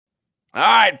All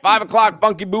right, 5 o'clock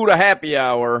Funky Buddha happy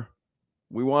hour.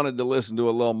 We wanted to listen to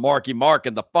a little Marky Mark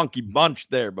and the Funky Bunch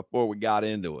there before we got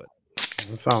into it.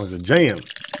 That sounds a jam.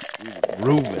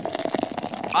 Grooving.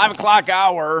 5 o'clock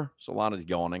hour. Solana's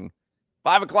yawning.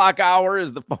 5 o'clock hour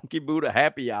is the Funky Buddha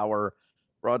happy hour,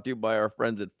 brought to you by our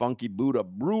friends at Funky Buddha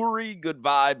Brewery. Good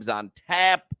vibes on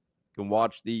tap. You can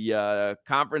watch the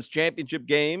conference championship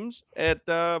games at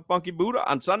Funky Buddha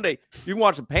on Sunday. You can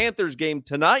watch the Panthers game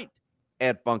tonight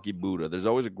at Funky Buddha. There's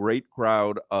always a great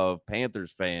crowd of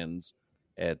Panthers fans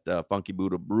at Funky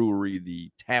Buddha Brewery, the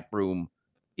tap room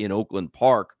in Oakland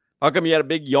Park. How come you had a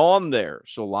big yawn there,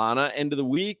 Solana? End of the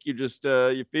week, you just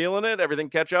you feeling it? Everything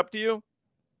catch up to you?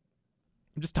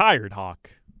 I'm just tired, Hoch.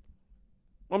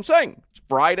 Well, I'm saying it's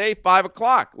Friday, 5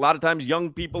 o'clock. A lot of times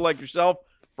young people like yourself,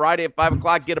 Friday at 5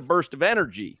 o'clock, get a burst of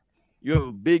energy. You have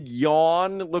a big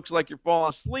yawn. It looks like you're falling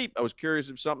asleep. I was curious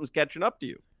if something's catching up to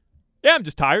you. Yeah, I'm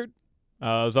just tired.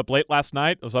 I was up late last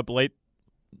night. I was up late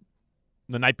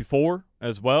the night before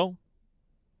as well.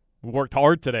 We worked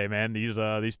hard today, man. These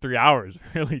 3 hours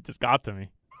really just got to me.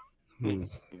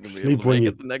 Sleep when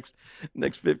you get the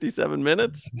next 57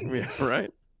 minutes. Yeah,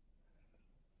 right.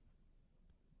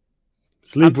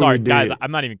 Sleep I'm sorry, when guys.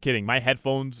 I'm not even kidding. My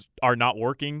headphones are not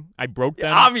working. I broke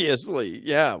them. Obviously,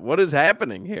 yeah. What is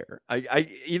happening here? I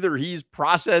either he's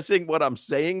processing what I'm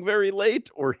saying very late,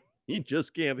 or he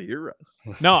just can't hear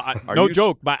us. No, no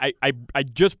joke. But I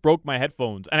just broke my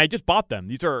headphones, and I just bought them.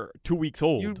 These are 2 weeks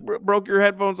old. You broke your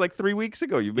headphones like 3 weeks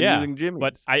ago. You've been using Jimmy's.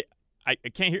 But I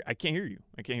can't hear. I can't hear you.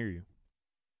 I can't hear you.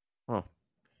 Oh.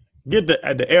 Get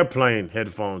the airplane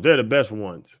headphones. They're the best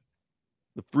ones.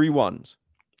 The free ones.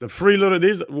 The free little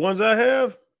these ones I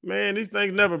have, man. These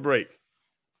things never break.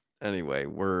 Anyway,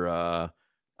 we're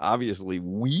obviously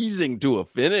wheezing to a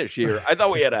finish here. I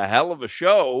thought we had a hell of a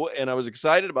show, and I was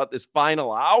excited about this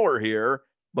final hour here,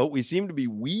 but we seem to be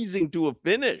wheezing to a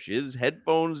finish. His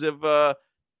headphones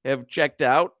have checked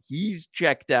out. He's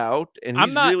checked out, and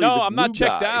he's I'm not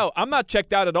checked out. I'm not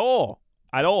checked out at all.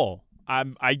 At all.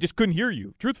 I just couldn't hear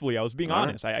you. Truthfully, I was being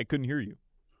honest. I couldn't hear you.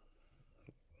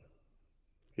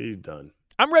 He's done.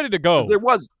 I'm ready to go. There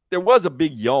was a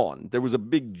big yawn. There was a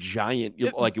big giant,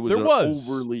 like it was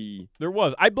overly. There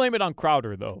was. I blame it on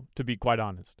Crowder, though, to be quite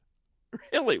honest.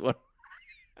 Really? What?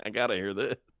 I gotta hear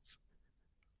this.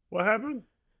 What happened?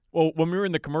 Well, when we were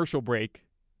in the commercial break,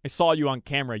 I saw you on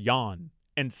camera yawn,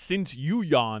 and since you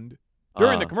yawned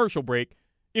during the commercial break,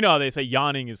 you know how they say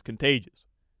yawning is contagious.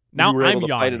 Now you were able to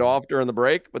yawning. Fight it off during the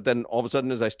break, but then all of a sudden,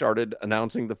 as I started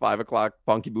announcing the 5 o'clock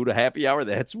Funky Buddha happy hour,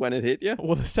 that's when it hit you?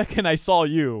 Well, the second I saw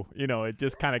you, it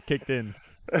just kind of kicked in.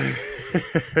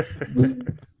 That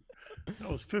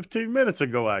was 15 minutes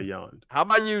ago I yawned. How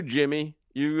about you, Jimmy?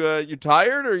 You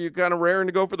tired, or you kind of raring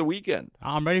to go for the weekend?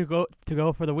 I'm ready to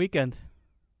go for the weekend.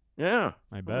 Yeah.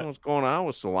 I bet. What's going on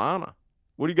with Solana?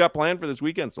 What do you got planned for this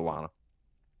weekend, Solana?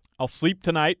 I'll sleep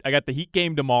tonight. I got the Heat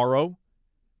game tomorrow.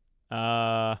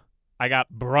 I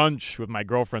got brunch with my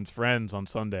girlfriend's friends on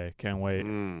Sunday. Can't wait.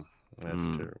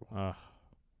 That's terrible.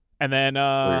 And then where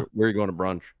are you going to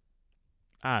brunch?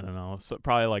 I don't know. So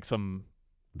probably like some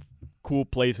cool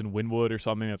place in Wynwood or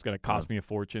something that's going to cost me a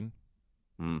fortune.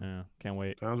 Yeah, can't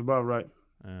wait. Sounds about right.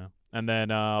 Yeah. And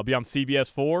then I'll be on CBS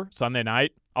 4 Sunday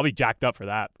night. I'll be jacked up for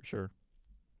that for sure.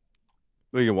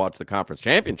 Well, you can watch the conference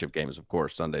championship games, of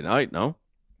course, Sunday night, no?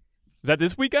 Is that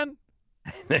this weekend?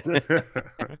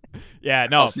 Yeah,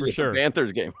 no, I'll see for sure.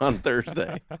 Panthers game on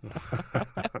Thursday.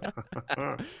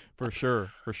 For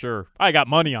sure. I got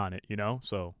money on it,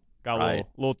 so got a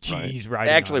little cheese right.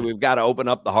 Actually, we've got to open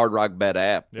up the Hard Rock Bet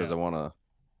app because I want to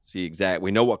see exactly.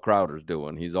 We know what Crowder's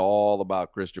doing. He's all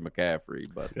about Christian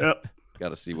McCaffrey, but got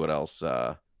to see what else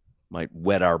might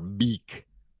wet our beak.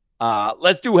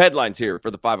 Let's do headlines here for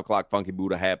the 5 o'clock Funky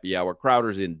Buddha happy hour.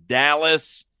 Crowder's in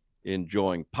Dallas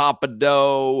enjoying Papa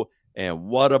Dough and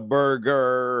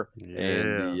Whataburger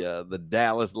and the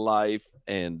Dallas life.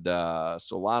 And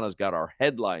Solana's got our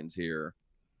headlines here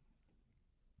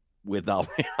with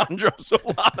Alejandro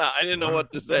Solana. I didn't know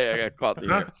what to say. I got caught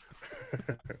the air.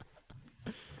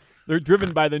 They're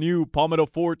driven by the new Palmetto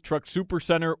Ford Truck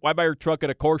Supercenter. Why buy your truck at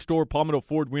a car store? Palmetto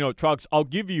Ford, we know trucks. I'll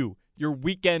give you your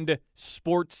weekend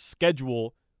sports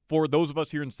schedule for those of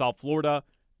us here in South Florida.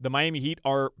 The Miami Heat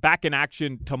are back in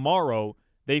action tomorrow.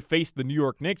 They face the New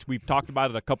York Knicks. We've talked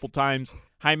about it a couple times.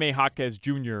 Jaime Jaquez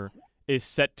Jr. is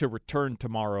set to return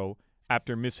tomorrow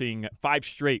after missing 5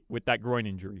 straight with that groin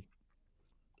injury.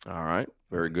 All right.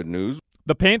 Very good news.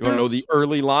 The Panthers. You want to know the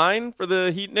early line for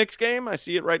the Heat Knicks game? I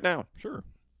see it right now. Sure.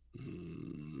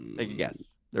 Take a guess.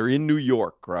 They're in New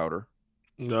York, Crowder.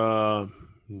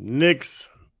 Knicks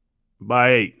by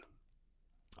 8.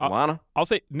 Alana? I'll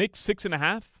say Knicks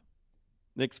 6.5.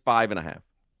 Knicks 5.5.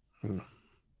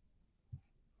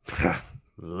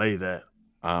 Lay that.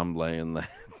 I'm laying that.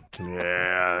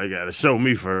 Yeah, they got to show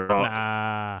me first.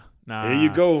 Nah. Here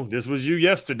you go. This was you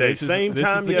yesterday. Same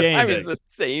time yesterday. I mean, the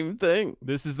same thing.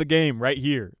 This is the game right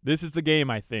here. This is the game,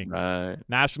 I think. Right.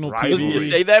 National Right. TV. Listen, you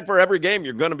say that for every game,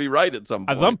 you're going to be right at some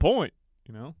point. At some point,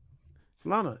 you know.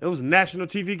 Solana, it was a national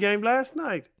TV game last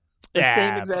night. The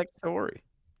same exact story.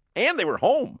 And they were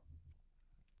home.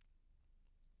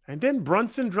 And then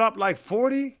Brunson dropped like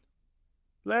 40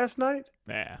 last night.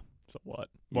 Yeah. So what?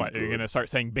 He's What, are you good. going to start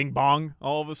saying bing bong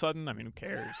all of a sudden? I mean, who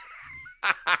cares?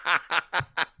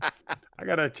 I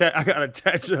gotta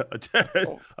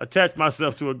attach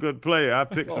myself to a good player. I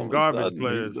picked some garbage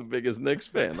players. He's the biggest Knicks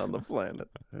fan on the planet.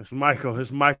 It's Michael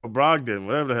Brogdon,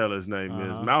 whatever the hell his name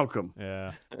is, Malcolm.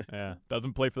 Yeah.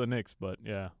 Doesn't play for the Knicks, but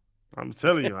yeah. I'm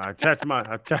telling you, I attached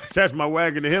my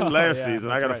wagon to him last yeah,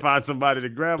 season. I that's gotta right. find somebody to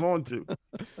grab onto.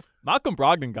 Malcolm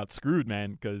Brogdon got screwed,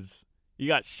 man, because he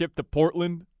got shipped to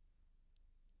Portland.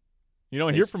 You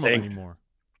don't They hear from him stink. anymore.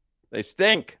 They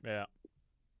stink. Yeah.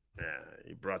 Yeah,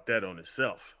 he brought that on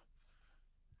himself.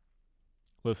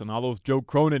 Listen, all those Joe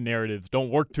Cronin narratives don't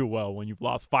work too well when you've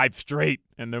lost 5 straight,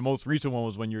 and their most recent one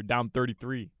was when you're down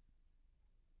 33.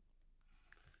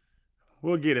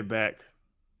 We'll get it back.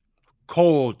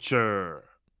 Culture.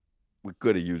 We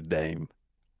could have used Dame.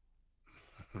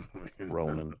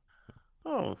 Ronan.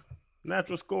 Oh,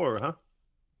 natural scorer,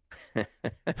 huh?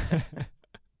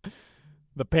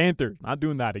 The Panthers, not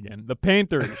doing that again. The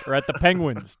Panthers are at the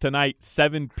Penguins tonight,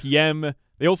 7 p.m.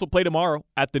 They also play tomorrow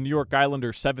at the New York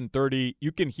Islanders, 7:30.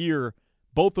 You can hear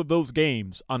both of those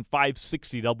games on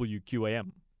 560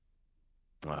 WQAM.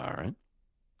 All right.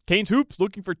 Canes Hoops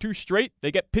looking for 2 straight.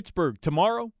 They get Pittsburgh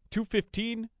tomorrow,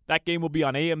 2:15. That game will be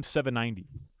on AM 790.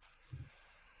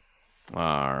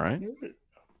 All right.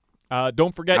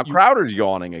 Don't forget. Now Crowder's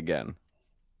yawning again.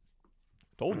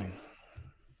 Told you.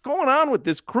 What's going on with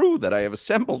this crew that I have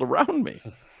assembled around me?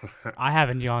 I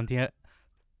haven't yawned yet.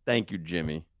 Thank you,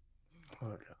 Jimmy.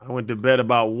 I went to bed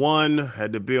about 1,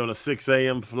 had to be on a 6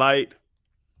 a.m. flight.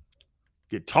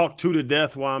 Get talked to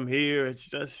death while I'm here. It's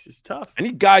tough. I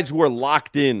need guys who are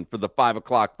locked in for the 5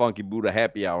 o'clock Funky Buddha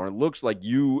happy hour. It looks like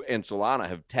you and Solana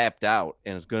have tapped out,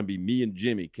 and it's going to be me and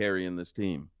Jimmy carrying this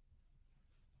team.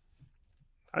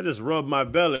 I just rubbed my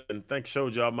belly and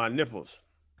showed y'all my nipples.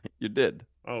 You did.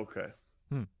 Okay.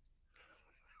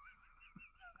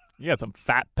 You got some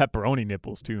fat pepperoni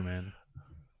nipples too, man.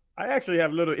 I actually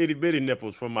have little itty bitty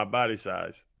nipples for my body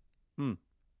size. You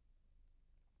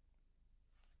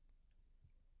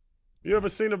ever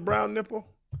seen a brown nipple?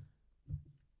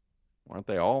 Aren't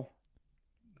they all?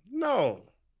 No.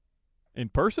 In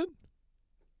person?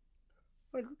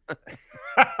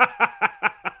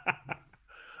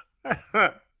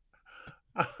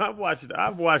 I've watched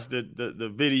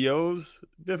the videos.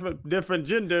 Different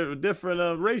gender,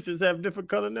 different races have different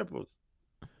color nipples.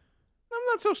 I'm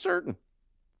not so certain.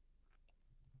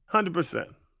 100%.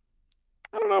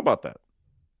 I don't know about that.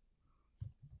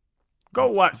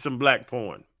 Go watch some black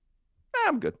porn.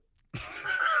 I'm good.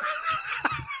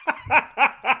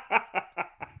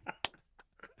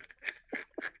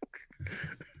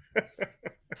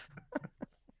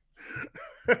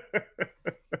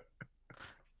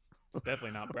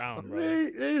 Definitely not brown, bro.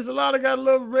 There's a lot of got a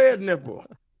little red nipple.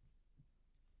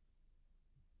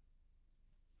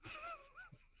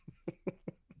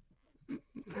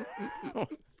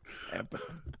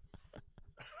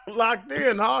 Locked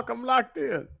in, Hawk. I'm locked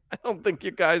in. I don't think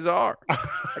you guys are.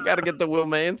 I got to get the Will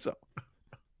Manso.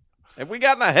 Have we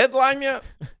gotten a headline yet?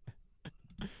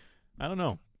 I don't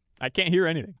know. I can't hear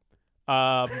anything.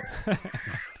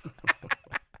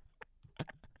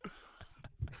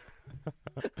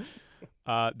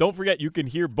 Don't forget, you can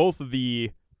hear both of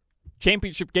the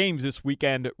championship games this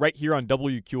weekend right here on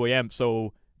WQAM.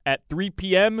 So at 3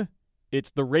 p.m.,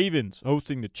 it's the Ravens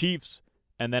hosting the Chiefs.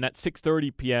 And then at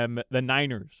 6:30 p.m., the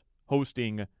Niners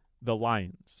hosting the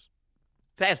Lions.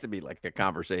 It has to be like a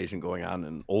conversation going on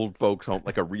in old folks' home,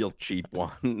 like a real cheap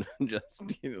one. Just,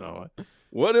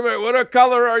 what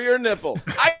color are your nipples?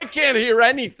 I can't hear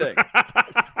anything.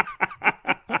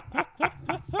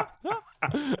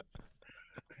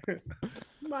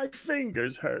 My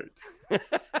fingers hurt.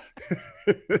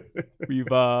 We've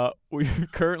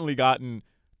currently gotten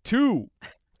 2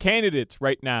 candidates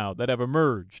right now that have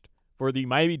emerged for the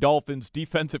Miami Dolphins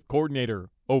defensive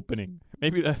coordinator opening.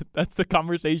 Maybe that's the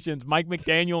conversations Mike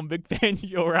McDaniel and Big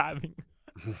Fangio are having.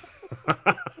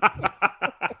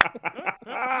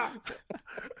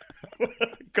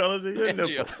 Colors of your nipples.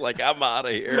 Just like, I'm out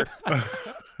of here.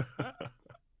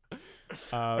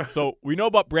 So we know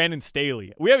about Brandon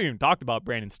Staley. We haven't even talked about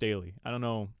Brandon Staley. I don't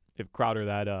know if Crowder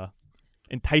that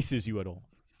entices you at all.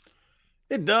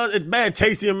 It does. It's bad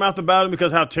taste in your mouth about him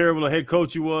because how terrible a head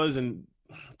coach he was. And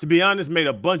to be honest, made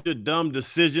a bunch of dumb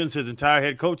decisions his entire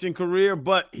head coaching career.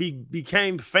 But he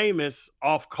became famous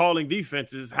off calling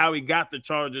defenses, how he got the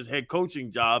Chargers head coaching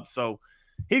job. So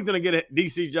he's going to get a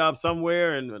DC job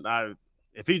somewhere. And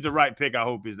if he's the right pick, I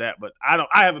hope he's that. But I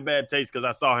have a bad taste because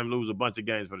I saw him lose a bunch of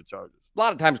games for the Chargers. A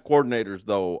lot of times coordinators,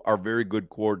 though, are very good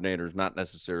coordinators, not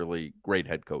necessarily great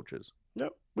head coaches.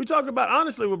 Yep. We talked about,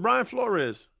 honestly, with Brian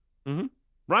Flores. Mm-hmm.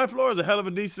 Brian Flores is a hell of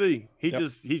a DC.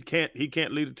 He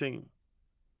can't lead a team.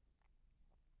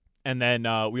 And then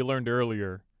we learned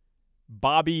earlier,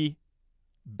 Bobby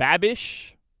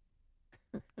Babish.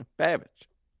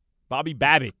 Bobby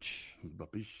Babish.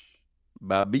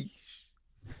 Babish.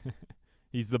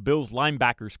 He's the Bills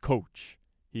linebackers coach.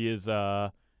 He is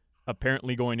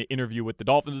apparently going to interview with the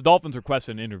Dolphins. The Dolphins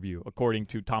requested an interview, according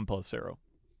to Tom Pelissero.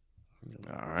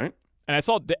 All right. And I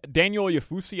saw Daniel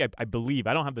Yafusi, I believe.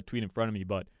 I don't have the tweet in front of me,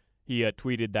 but he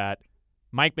tweeted that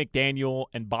Mike McDaniel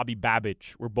and Bobby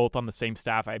Babich were both on the same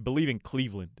staff, I believe, in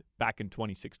Cleveland back in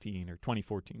 2016 or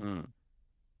 2014.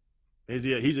 He's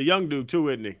a young dude, too,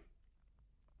 isn't he?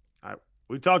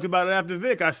 We talked about it after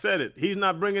Vic. I said it. He's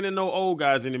not bringing in no old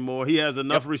guys anymore. He has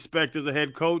enough respect as a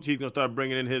head coach. He's going to start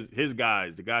bringing in his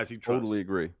guys, the guys he trusts. Totally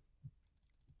agree.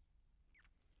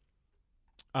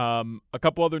 A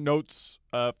couple other notes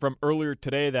from earlier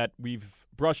today that we've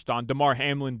brushed on. Damar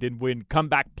Hamlin did win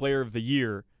Comeback Player of the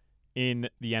Year in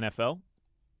the NFL.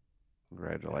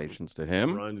 Congratulations to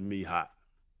him. Runs me hot.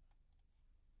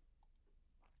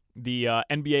 The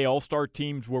NBA All-Star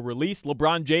teams were released.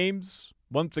 LeBron James,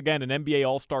 once again, an NBA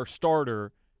All-Star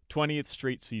starter, 20th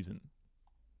straight season.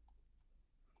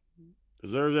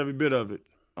 Deserves every bit of it.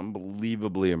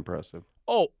 Unbelievably impressive.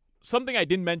 Oh, something I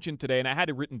didn't mention today, and I had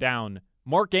it written down.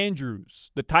 Mark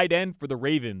Andrews, the tight end for the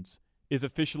Ravens, is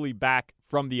officially back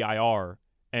from the IR,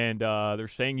 and they're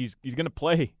saying he's going to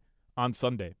play on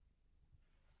Sunday.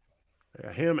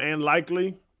 Yeah, him and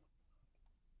Likely,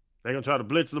 they're going to try to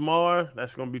blitz Lamar.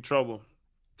 That's going to be trouble. I'm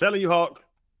telling you, Hoch,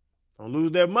 don't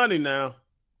lose that money now.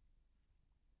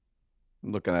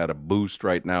 I'm looking at a boost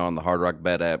right now on the Hard Rock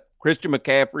Bet app. Christian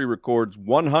McCaffrey records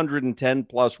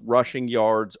 110-plus rushing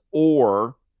yards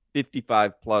or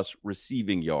 55-plus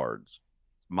receiving yards.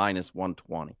 Minus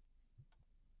 120.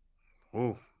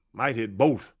 Ooh, might hit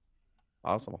both.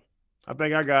 Possible. I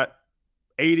think I got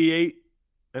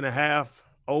 88.5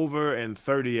 over and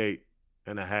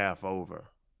 38.5 over.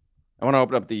 I want to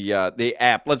open up the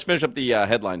app. Let's finish up the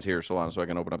headlines here, Solana, so I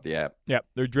can open up the app. Yeah,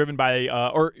 they're driven by,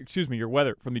 your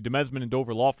weather from the Demesman and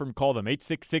Dover Law Firm. Call them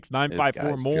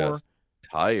 866-954-MORE.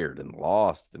 Tired and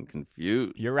lost and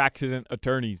confused.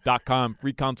 YourAccidentAttorneys.com.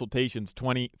 Free consultations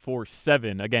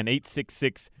 24/7. Again,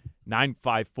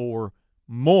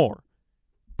 866-954-MORE.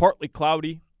 Partly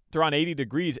cloudy. It's around 80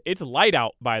 degrees. It's light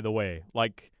out, by the way.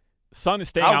 Like, sun is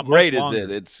staying out much longer. How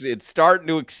great is it? It's starting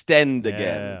to extend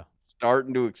again.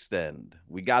 Starting to extend.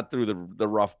 We got through the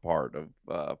rough part of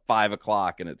 5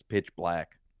 o'clock, and it's pitch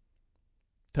black.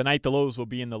 Tonight, the lows will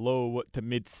be in the low to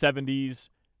mid-70s.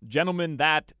 Gentlemen,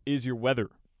 that is your weather.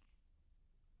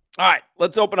 All right,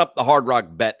 let's open up the Hard Rock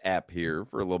Bet app here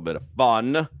for a little bit of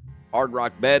fun. Hard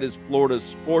Rock Bet is Florida's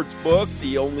sports book,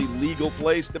 the only legal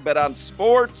place to bet on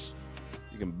sports.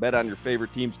 You can bet on your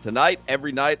favorite teams tonight,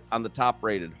 every night on the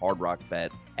top-rated Hard Rock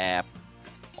Bet app.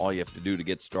 All you have to do to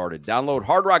get started. Download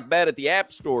Hard Rock Bet at the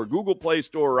App Store, Google Play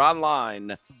Store, or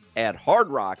online at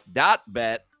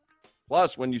hardrock.bet.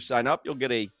 Plus, when you sign up, you'll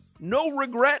get a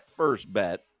no-regret first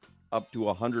bet up to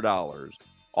 $100.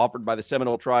 Offered by the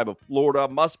Seminole Tribe of Florida.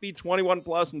 Must be 21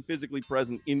 plus and physically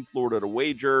present in Florida to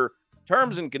wager.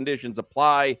 Terms and conditions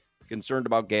apply. Concerned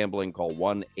about gambling? Call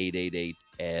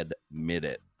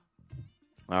 1-888-ADMIT-IT.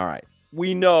 All right.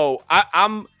 We know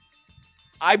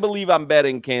I believe I'm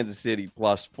betting Kansas City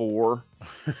 +4.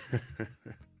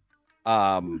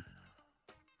 I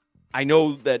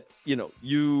know that,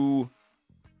 you,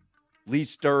 Lee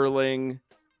Sterling,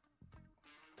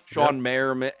 Sean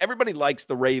Merriman, everybody likes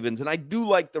the Ravens, and I do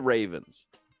like the Ravens.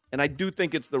 And I do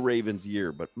think it's the Ravens'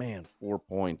 year, but, man, 4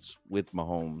 points with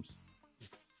Mahomes.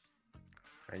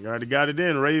 I already got it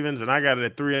in, Ravens, and I got it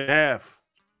at 3.5.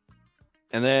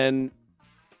 And then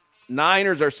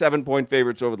Niners are 7-point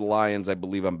favorites over the Lions. I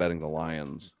believe I'm betting the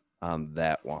Lions on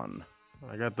that one.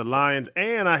 I got the Lions,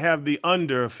 and I have the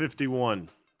under 51,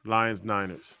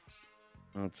 Lions-Niners.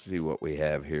 Let's see what we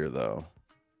have here, though.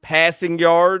 Passing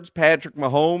yards, Patrick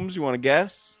Mahomes, you want to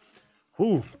guess?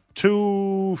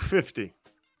 250.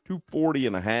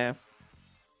 240.5.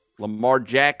 Lamar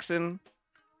Jackson.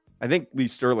 I think Lee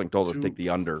Sterling told us to take the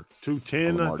under.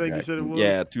 210, I think you said it was.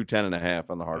 Yeah, 210.5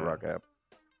 on the Hard Rock app.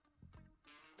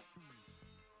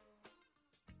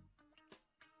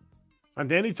 And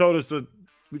then he told us to.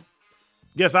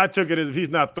 Guess I took it as if he's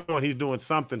not throwing, he's doing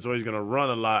something, so he's going to run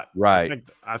a lot. Right.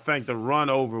 I think the run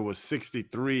over was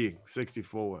 63,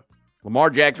 64. Lamar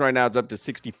Jackson right now is up to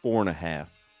 64.5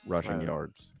 rushing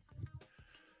yards.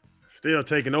 Still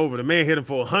taking over. The man hit him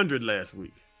for 100 last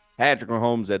week. Patrick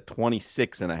Mahomes at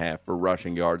 26.5 for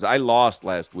rushing yards. I lost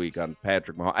last week on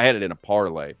Patrick Mahomes. I had it in a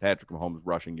parlay. Patrick Mahomes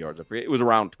rushing yards. I forget. It was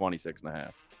around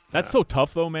 26.5. That's so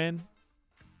tough, though, man.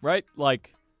 Right?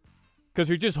 Like, because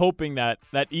you're just hoping that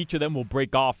each of them will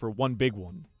break off for one big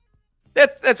one.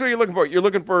 That's what you're looking for. You're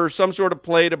looking for some sort of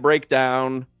play to break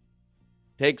down,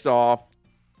 takes off,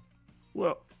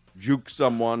 juke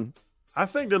someone. I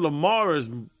think that Lamar is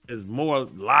more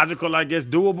logical, I guess,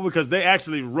 doable because they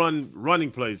actually run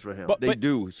running plays for him. They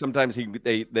do. Sometimes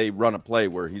they run a play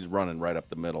where he's running right up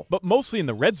the middle. But mostly in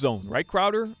the red zone, right,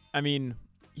 Crowder? I mean,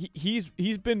 he's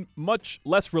been much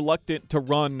less reluctant to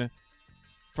run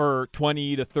for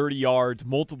 20 to 30 yards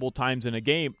multiple times in a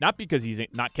game, not because he's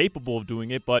not capable of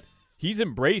doing it, but he's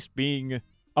embraced being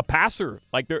a passer.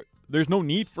 Like there's no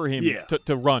need for him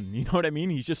to run. You know what I mean?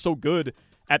 He's just so good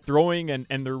at throwing,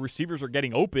 and the receivers are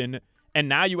getting open. And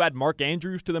now you add Mark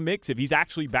Andrews to the mix. If he's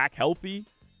actually back healthy,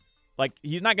 like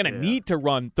he's not going to need to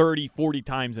run 30, 40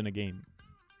 times in a game.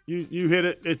 You hit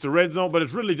it. It's a red zone, but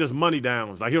it's really just money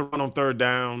downs. Like he'll run on third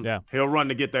down. Yeah. He'll run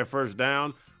to get that first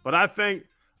down. But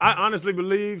I honestly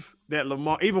believe that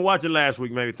Lamar, even watching last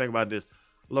week made me think about this.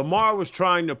 Lamar was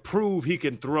trying to prove he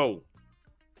can throw.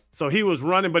 So he was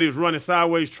running, but he was running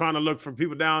sideways, trying to look for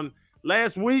people down.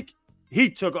 Last week, he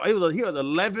was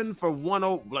 11 for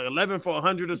 11 for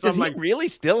 100 or something. Does he really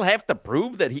still have to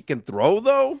prove that he can throw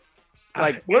though?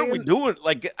 Like, what are we doing?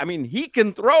 Like, I mean, he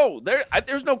can throw.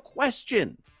 There's no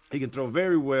question. He can throw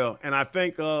very well. And I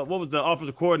think, what was the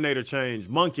offensive coordinator change?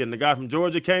 Monken, the guy from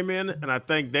Georgia, came in, and I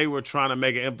think they were trying to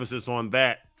make an emphasis on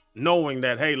that, knowing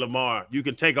that, hey, Lamar, you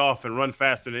can take off and run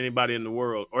faster than anybody in the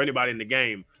world or anybody in the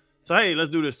game. So, hey, let's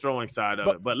do this throwing side of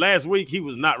it. But last week, he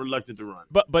was not reluctant to run.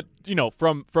 But you know,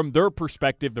 from their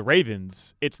perspective, the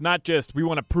Ravens, it's not just we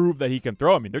want to prove that he can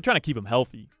throw. I mean, they're trying to keep him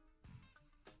healthy.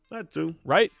 That too.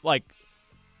 Right? Like,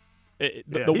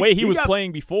 the way he was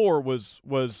playing before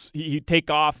was he'd take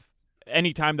off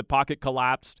anytime the pocket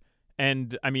collapsed.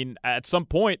 And, I mean, at some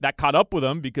point, that caught up with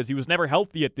him because he was never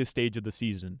healthy at this stage of the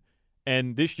season.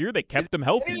 And this year, they kept him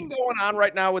healthy. Anything going on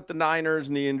right now with the Niners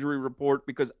and the injury report?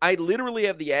 Because I literally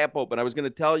have the app open. I was going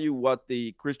to tell you what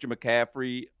the Christian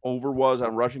McCaffrey over was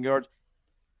on rushing yards.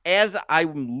 As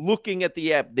I'm looking at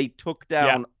the app, they took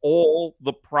down all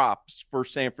the props for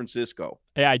San Francisco.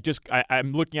 Yeah,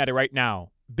 I'm looking at it right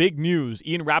now. Big news.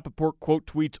 Ian Rappaport quote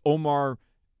tweets Omar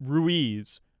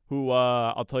Ruiz, who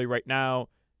I'll tell you right now,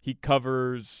 he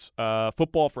covers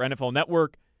football for NFL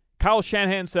Network. Kyle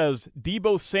Shanahan says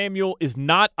Deebo Samuel is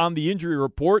not on the injury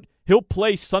report. He'll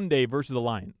play Sunday versus the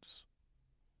Lions.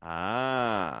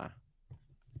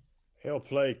 He'll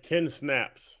play 10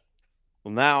 snaps.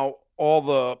 Well, now all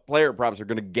the player props are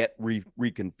going to get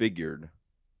reconfigured.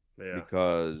 Yeah.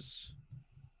 Because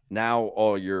now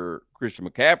all your Christian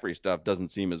McCaffrey stuff doesn't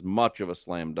seem as much of a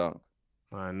slam dunk.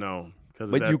 I know.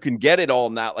 But you can get it all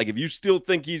now. Like if you still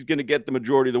think he's going to get the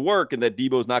majority of the work and that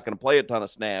Deebo's not going to play a ton of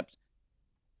snaps,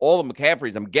 all the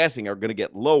McCaffreys, I'm guessing, are going to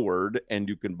get lowered, and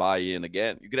you can buy in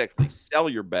again. You could actually sell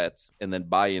your bets and then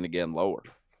buy in again lower.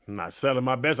 I'm not selling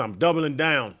my bets. I'm doubling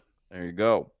down. There you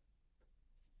go.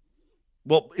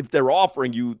 Well, if they're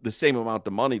offering you the same amount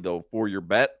of money, though, for your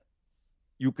bet,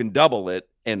 you can double it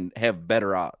and have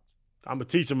better odds. I'm going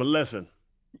to teach them a lesson.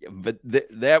 Yeah, but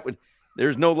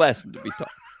there's no lesson to be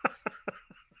taught.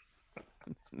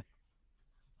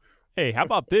 Hey, how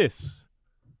about this?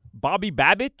 Bobby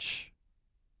Babich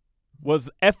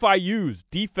was FIU's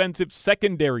defensive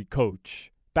secondary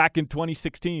coach back in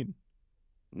 2016.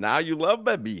 Now you love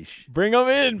Babish. Bring him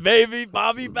in, baby.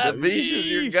 Bobby Babish. Babish is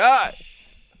your guy.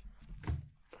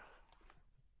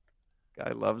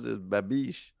 Guy loves his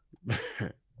Babish. All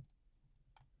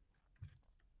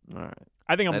right.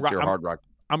 I think That's your Hard Rock.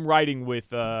 I'm riding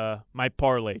with my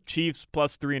parlay. Chiefs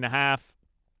plus 3.5.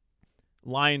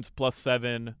 Lions plus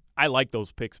 7. I like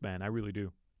those picks, man. I really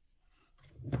do.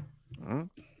 We'll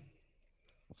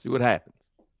see what happens.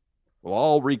 We'll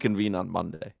all reconvene on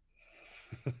Monday.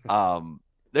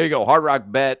 There you go. Hard Rock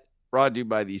Bet brought to you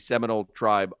by the Seminole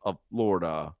Tribe of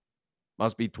Florida.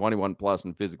 Must be 21 plus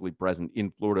and physically present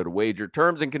in Florida to wager.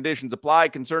 Terms and conditions apply.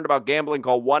 Concerned about gambling?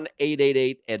 Call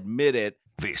 1-888-ADMIT-IT.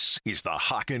 This is the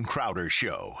Hoch and Crowder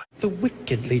Show. The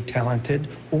wickedly talented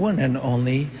one and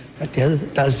only Adele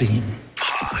Dazim.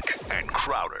 Hoch and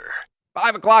Crowder.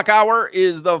 5 o'clock hour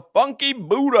is the Funky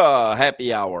Buddha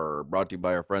Happy Hour, brought to you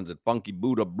by our friends at Funky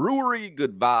Buddha Brewery.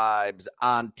 Good vibes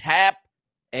on tap.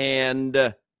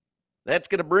 And that's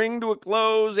going to bring to a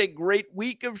close a great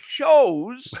week of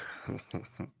shows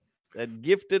that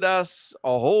gifted us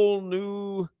a whole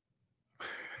new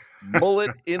bullet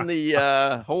in the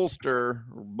holster,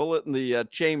 bullet in the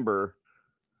chamber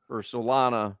for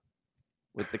Solana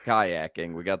with the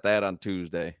kayaking. We got that on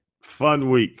Tuesday.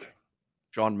 Fun week.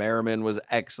 Sean Merriman was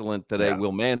excellent today. Yeah.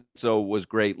 Will Manso was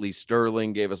great. Lee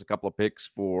Sterling gave us a couple of picks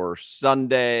for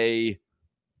Sunday.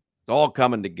 It's all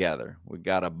coming together. We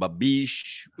got a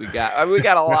babiche. We got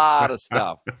a lot of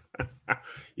stuff.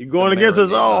 You're going against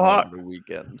us all, Hoch. The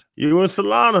weekend. You and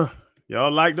Solana. Y'all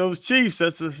like those Chiefs.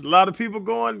 That's a lot of people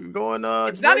going.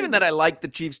 It's not even that I like the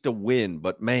Chiefs to win,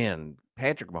 but man,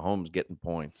 Patrick Mahomes getting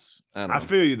points. I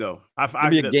feel you though. It'll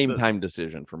be a game time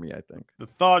decision for me, I think. The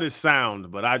thought is sound,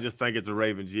 but I just think it's a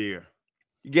Ravens year.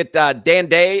 You get Dan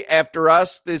Day after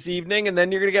us this evening, and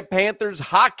then you're going to get Panthers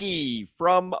hockey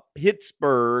from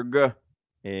Pittsburgh.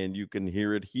 And you can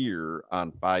hear it here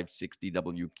on 560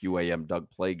 WQAM. Doug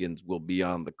Plagans will be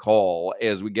on the call.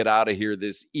 As we get out of here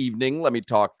this evening, let me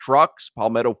talk trucks.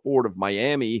 Palmetto Ford of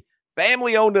Miami,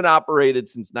 family owned and operated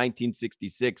since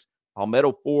 1966.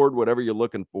 Palmetto Ford, whatever you're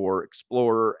looking for,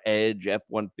 Explorer, Edge,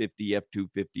 F-150,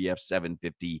 F-250,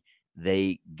 F-750,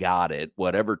 they got it.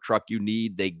 Whatever truck you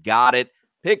need, they got it.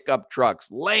 Pickup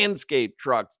trucks, landscape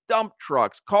trucks, dump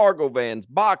trucks, cargo vans,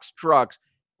 box trucks.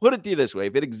 Put it to you this way.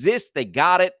 If it exists, they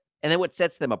got it. And then what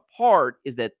sets them apart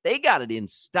is that they got it in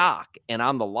stock and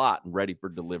on the lot and ready for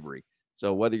delivery.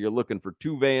 So whether you're looking for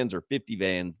 2 vans or 50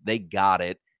 vans, they got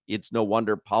it. It's no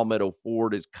wonder Palmetto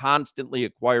Ford is constantly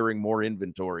acquiring more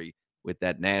inventory with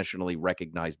that nationally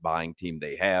recognized buying team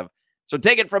they have. So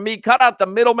take it from me. Cut out the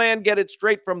middleman. Get it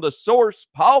straight from the source.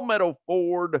 Palmetto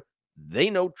Ford. They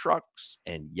know trucks.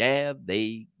 And yeah,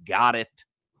 they got it.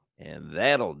 And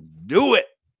that'll do it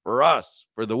for us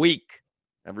for the week.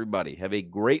 Everybody have a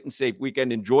great and safe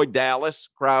weekend. Enjoy Dallas,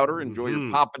 Crowder. Enjoy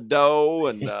your Papa Dough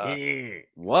and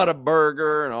what a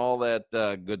burger and all that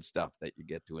good stuff that you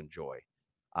get to enjoy.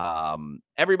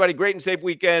 Everybody, great and safe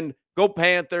weekend. Go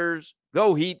Panthers.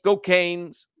 Go Heat. Go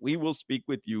Canes. We will speak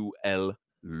with you el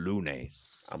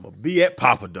lunes. I'm going to be at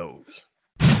Papa Dough's.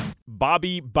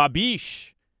 Bobby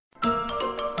Babiche.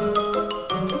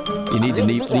 You need to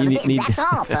need. That's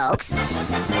all, folks.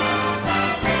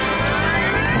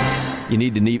 You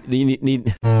need to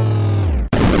need.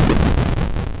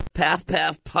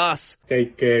 Path, puss.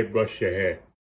 Take care, brush your hair.